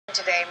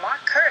today, Mark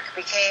Kirk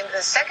became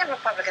the second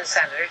Republican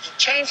senator to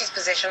change his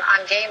position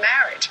on gay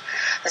marriage.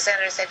 The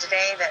senator said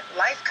today that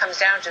life comes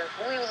down to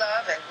who you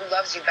love and who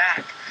loves you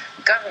back.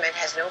 Government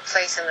has no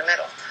place in the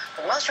middle.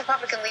 But most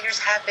Republican leaders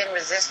have been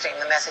resisting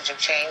the message of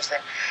change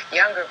that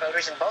younger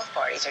voters in both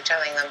parties are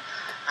telling them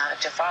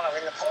to follow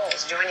in the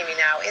polls. Joining me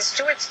now is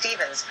Stuart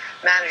Stevens,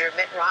 manager of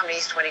Mitt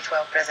Romney's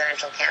 2012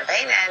 presidential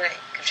campaign and a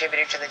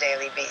contributor to the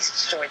Daily Beast.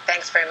 Stuart,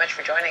 thanks very much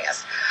for joining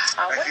us.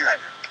 What about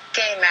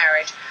gay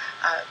marriage?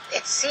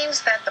 It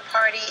seems that the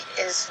party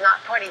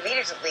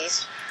leaders at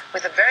least,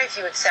 with a very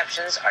few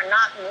exceptions, are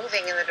not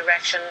moving in the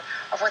direction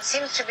of what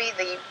seems to be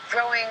the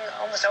growing,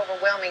 almost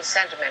overwhelming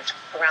sentiment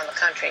around the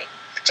country,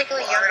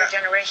 particularly younger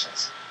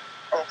generations.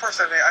 Well, first,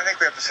 I think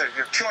we have to say,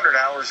 200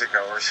 hours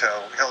ago or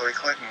so, Hillary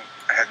Clinton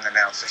hadn't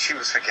announced that she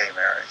was for gay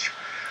marriage.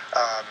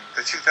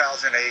 The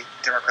 2008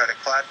 Democratic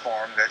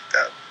platform that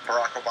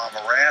Barack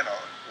Obama ran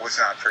on was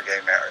not for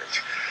gay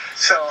marriage.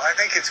 So I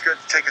think it's good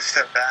to take a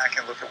step back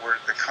and look at where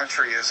the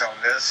country is on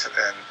this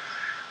and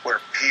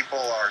where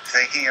people are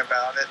thinking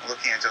about it,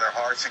 looking into their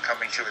hearts and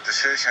coming to a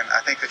decision.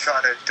 I think to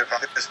try to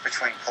divide this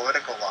between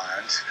political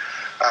lines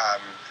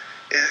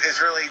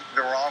is really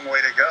the wrong way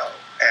to go.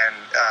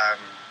 And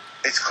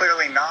it's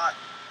clearly not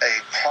a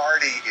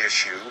party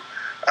issue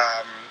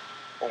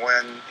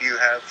when you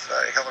have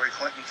Hillary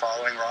Clinton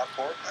following Rob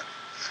Portman.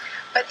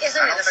 But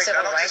isn't it a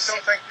civil rights issue?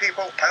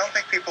 I don't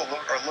think people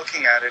are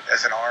looking at it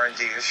as an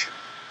R&D issue.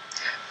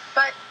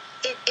 But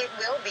it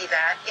will be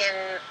that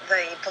in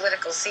the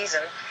political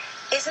season.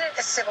 Isn't it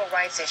a civil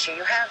rights issue?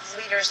 You have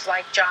leaders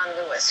like John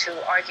Lewis, who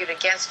argued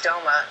against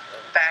DOMA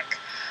back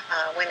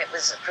when it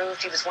was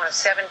approved. He was one of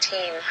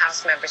 17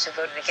 House members who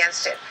voted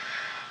against it.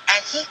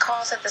 And he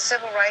calls it the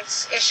civil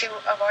rights issue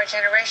of our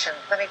generation.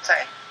 Let me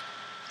play.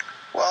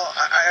 Well,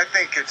 I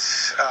think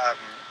it's,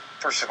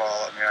 first of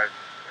all, I mean,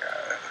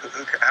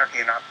 how can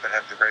you not but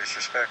have the greatest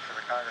respect for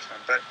the congressman?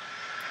 But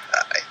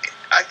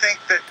I think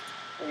that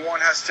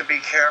one has to be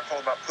careful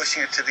about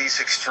pushing it to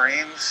these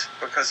extremes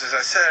because, as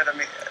I said, I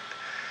mean,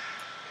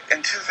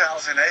 in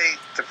 2008,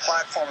 the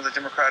platform of the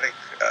Democratic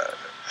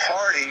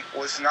Party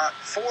was not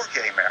for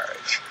gay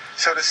marriage.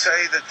 So to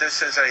say that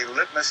this is a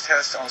litmus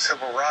test on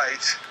civil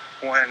rights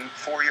when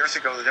 4 years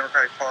ago the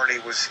Democratic Party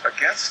was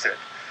against it,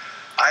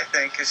 I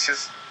think is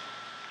just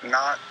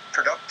not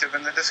productive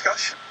in the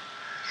discussion.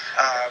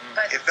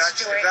 But if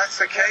that's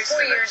the case,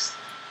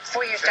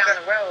 4 years down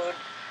the road,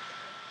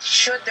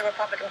 should the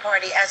Republican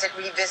Party, as it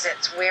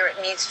revisits where it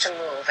needs to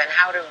move and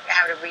how to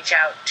reach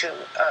out to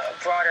a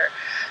broader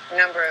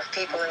number of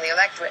people in the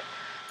electorate,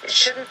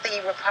 shouldn't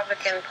the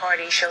Republican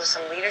Party show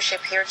some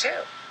leadership here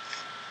too?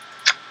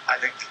 I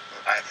think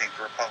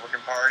the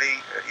Republican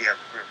Party, you have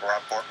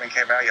Rob Portman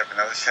came out, you have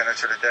another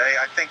senator today.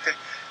 I think that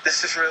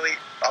this is really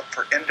up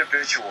for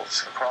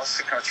individuals across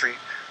the country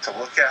to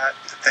look at,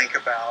 to think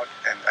about,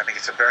 and I think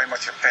it's very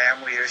much a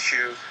family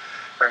issue,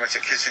 very much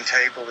a kitchen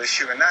table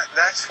issue, and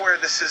that's where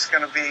this is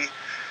going to be,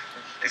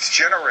 it's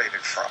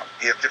generated from.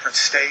 You have different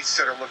states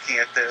that are looking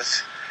at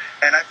this,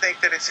 and I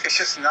think that it's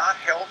just not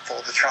helpful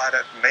to try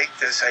to make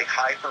this a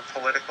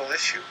hyper-political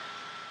issue.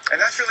 And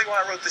that's really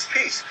why I wrote this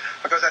piece,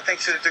 because I think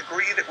to the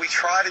degree that we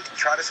try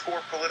to score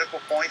political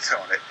points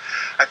on it,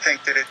 I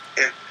think that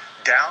it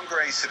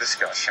downgrades the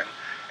discussion,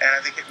 and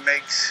I think it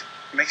makes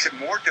it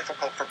more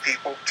difficult for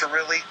people to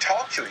really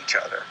talk to each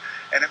other.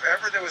 And if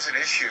ever there was an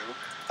issue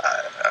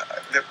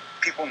that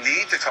people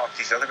need to talk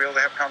to each other, be able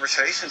to have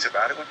conversations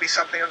about, it would be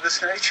something of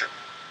this nature.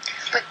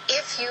 But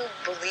if you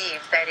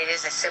believe that it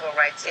is a civil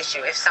rights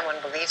issue, if someone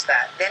believes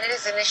that, then it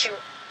is an issue,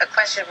 a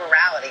question of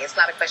morality. It's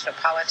not a question of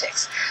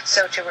politics.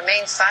 So to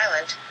remain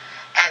silent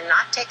and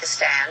not take a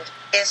stand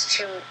is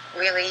to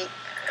really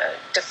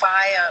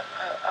defy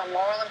a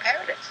moral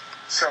imperative.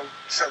 So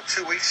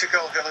 2 weeks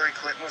ago, Hillary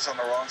Clinton was on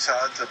the wrong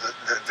side to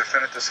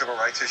defend the civil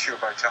rights issue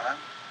of our time.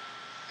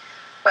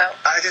 Well,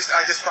 I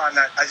just find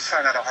that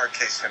a hard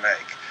case to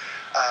make.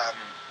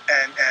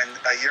 And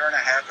a year and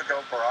a half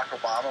ago, Barack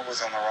Obama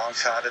was on the wrong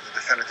side of the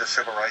definitive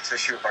civil rights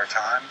issue of our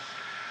time.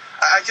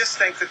 I just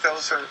think that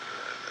those are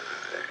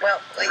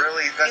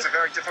that's a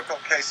very difficult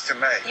case to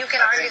make. You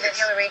can argue that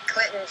Hillary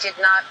Clinton did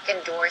not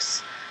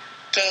endorse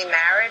gay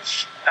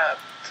marriage.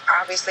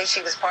 Obviously,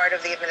 she was part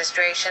of the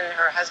administration,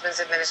 her husband's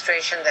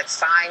administration, that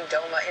signed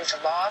DOMA into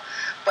law.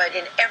 But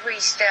in every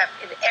step,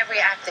 in every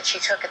act that she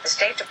took at the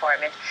State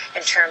Department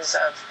in terms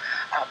of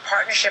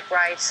partnership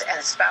rights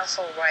and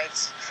spousal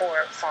rights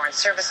for foreign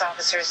service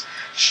officers,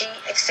 she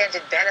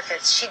extended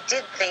benefits. She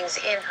did things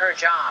in her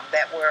job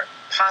that were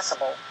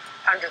possible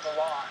under the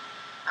law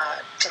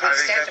to the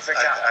extent of her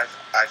job.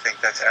 I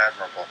think that's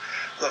admirable.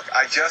 Look,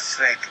 I just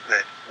think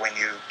that when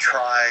you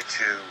try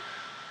to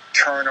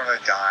turn on a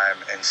dime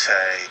and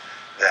say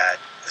that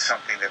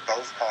something that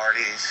both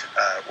parties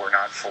were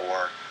not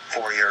for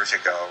 4 years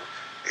ago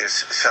is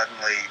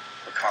suddenly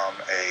become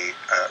a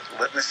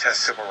litmus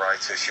test civil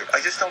rights issue,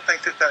 I just don't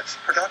think that that's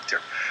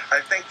productive.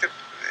 I think that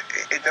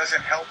it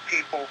doesn't help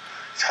people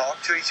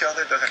talk to each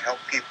other, doesn't help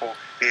people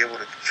be able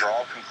to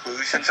draw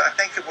conclusions. I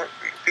think that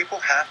people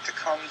have to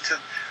come to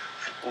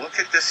look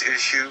at this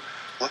issue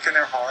look in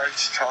their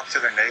hearts, talk to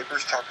their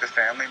neighbors, talk to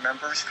family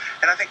members.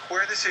 And I think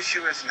where this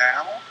issue is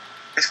now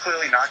is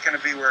clearly not going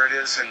to be where it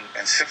is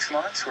in 6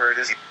 months, where it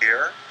is a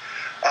year.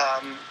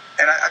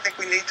 And I think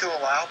we need to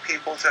allow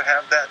people to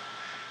have that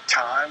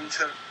time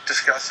to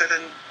discuss it.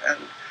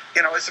 And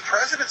as the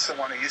president's the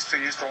one who used to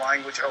use the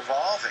language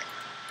evolving,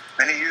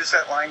 and he used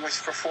that language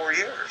for 4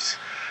 years.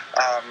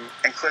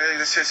 And clearly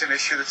this is an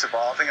issue that's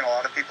evolving in a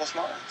lot of people's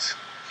minds.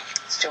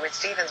 Stuart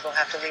Stevens, we'll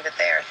have to leave it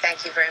there.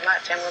 Thank you very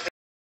much. And we'll be